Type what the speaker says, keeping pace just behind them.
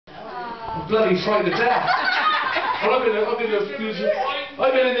bloody frightened to death. Well, I've been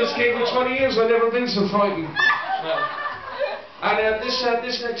in this game for 20 years, I've never been so frightened. No. And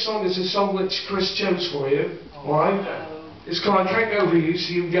this next song is a song which Chris chose for you, alright? It's called I Can't Get Over You,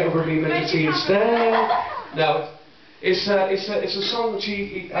 so you can get over me mentally instead. No, it's a song which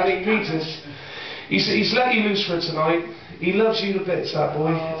he means this. He's let you loose for tonight. He loves you to bits, that boy.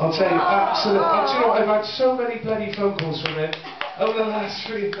 I'll tell you, absolutely. Do you know what, I've had so many bloody phone calls from him over the last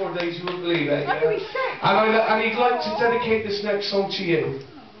 3 or 4 days, you wouldn't believe it. Yeah? And he'd like to dedicate this next song to you.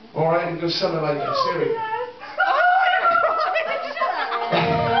 Alright, and go something like this. Here we go.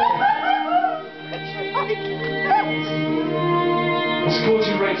 It's called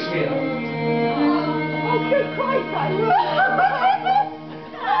You Raise Me Up. Oh, good Christ, I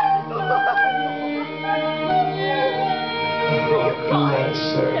Oh, bless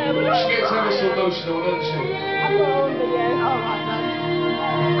her. She gets ever so emotional, doesn't she? I'm older, yeah. All right, then.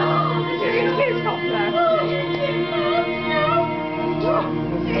 It's kids up there.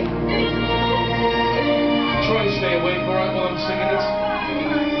 Try and stay awake, alright, while I'm singing this.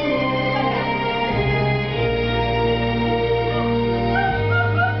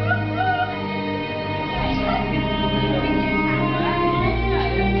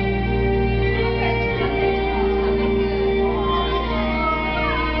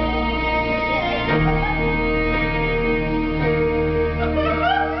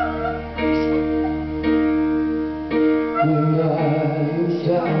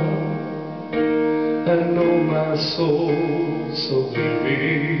 I know my soul so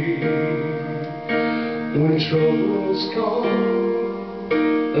weary when trouble's gone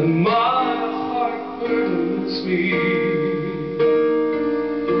and my heart burdens me.